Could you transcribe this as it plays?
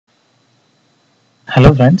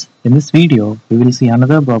Hello friends, in this video we will see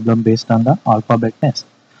another problem based on the alphabet test.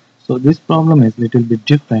 So this problem is little bit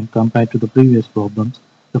different compared to the previous problems.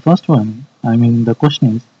 The first one, the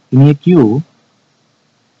question is, in a queue,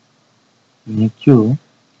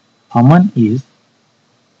 Aman is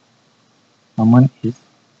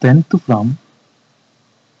 10th from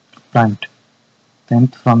front,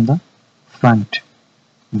 10th from the front,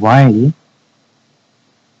 while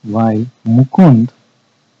Mukund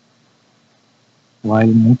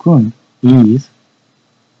is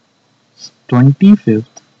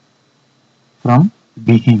 25th from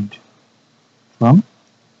behind,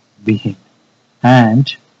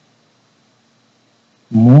 and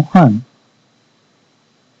Mohan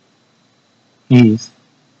is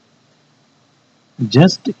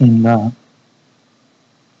just in the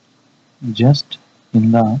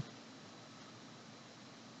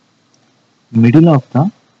middle of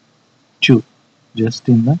the two, just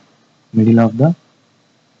in the middle of the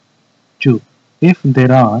two. If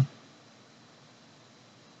there are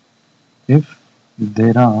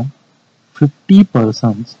 50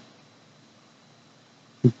 persons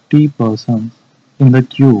in the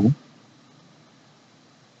queue,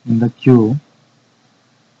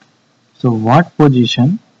 so what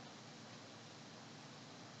position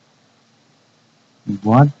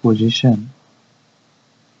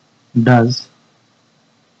does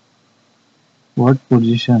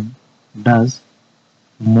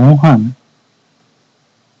Mohan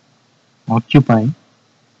occupy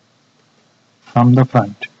from the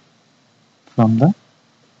front?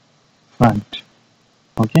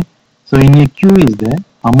 Okay, so in a queue is there,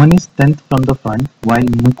 Aman is 10th from the front while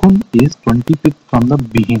Mukund is 25th from the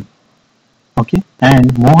behind. Okay,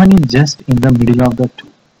 and Mohan is just in the middle of the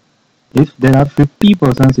two. If there are 50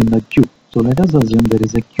 persons in the queue, so let us assume there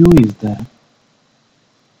is a queue is there,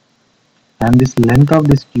 and this length of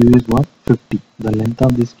this queue is what? 50. The length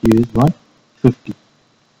of this queue is what? 50.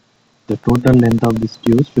 The total length of this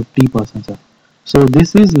queue is 50 persons. So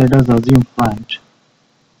this is, let us assume, front,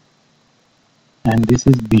 and this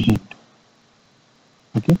is behind.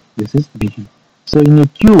 Okay, this is behind. So in a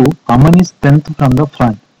queue, Aman is 10th from the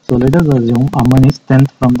front. So let us assume Aman is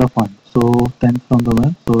 10th from the front. So 10th from the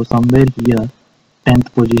front. So somewhere here,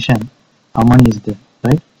 10th position, Aman is there,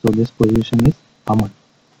 right? So this position is Aman.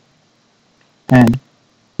 And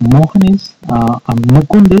Mukund is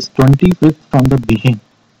 25th from the behind.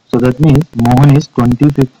 So that means Mohan is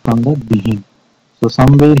 25th from the behind. So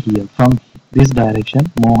somewhere here, from this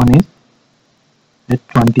direction, Mohan is at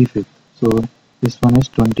 25th. So this one is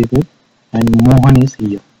 25th, and Mohan is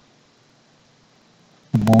here.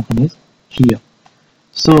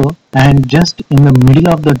 So, and just in the middle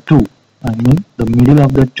of the two,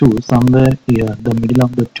 somewhere here, the middle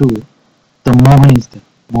of the two, the Mohan is there.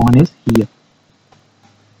 Mohan is here.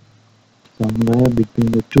 Somewhere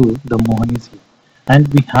between the two, the Mohan is here. And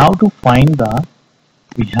we have to find the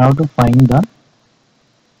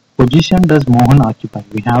position does Mohan occupy.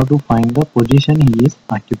 We have to find the position he is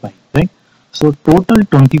occupying, right? So total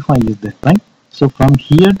 25 is there, right? So from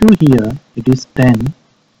here to here it is 10,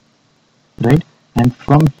 right? And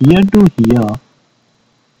from here to here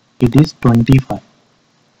it is 25.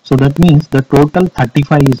 So that means the total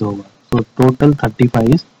 35 is over. So total 35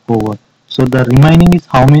 is over. So the remaining is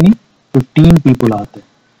how many? 15 people are there.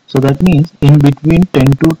 So that means in between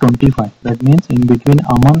 10 to 25, that means in between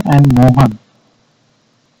Aman and Mohan,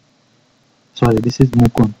 sorry, this is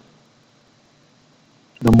Mukund.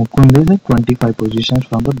 The Mukund is at 25 positions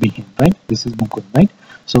from the behind, right? This is Mukund, right?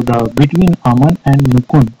 So the between Aman and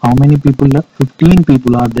Mukund, how many people left? 15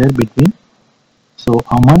 people are there between. So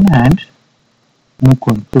Aman and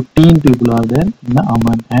Mukund, 15 people are there in the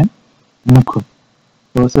Aman and Mukund.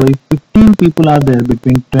 So if 15 people are there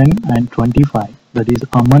between 10 and 25, that is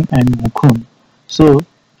Aman and Mukund, so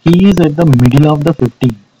he is at the middle of the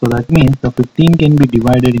 15. So that means the 15 can be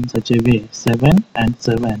divided in such a way, 7 and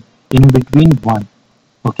 7 in between 1.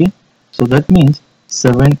 Okay, so that means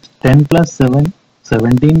 10 plus 7,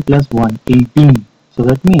 17 plus 1, 18. So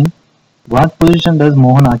that means what position does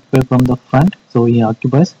Mohan occupy from the front? So he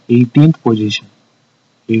occupies 18th position.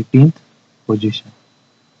 He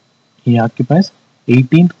occupies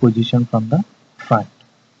 18th position from the front.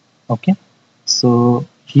 Okay, so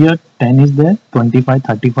here 10 is there, 25,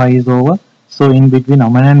 35 is over. So in between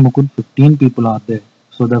Aman and Mukund, 15 people are there.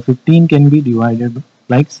 So the 15 can be divided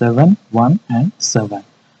like 7, 1 and 7.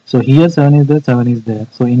 So here 7 is there, 7 is there.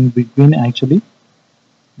 So in between actually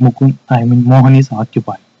Mohan is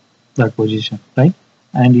occupied that position, right?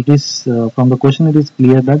 And it is from the question it is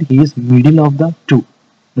clear that he is middle of the two,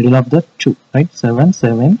 right? 7,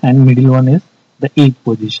 7, and middle one is the 8th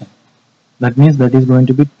position. That means that is going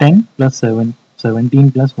to be 10 plus 7.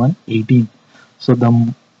 17 plus 1, 18. So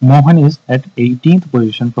the Mohan is at 18th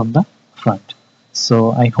position from the front.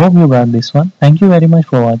 So I hope you got this one. Thank you very much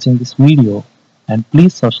for watching this video and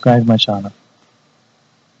please subscribe my channel.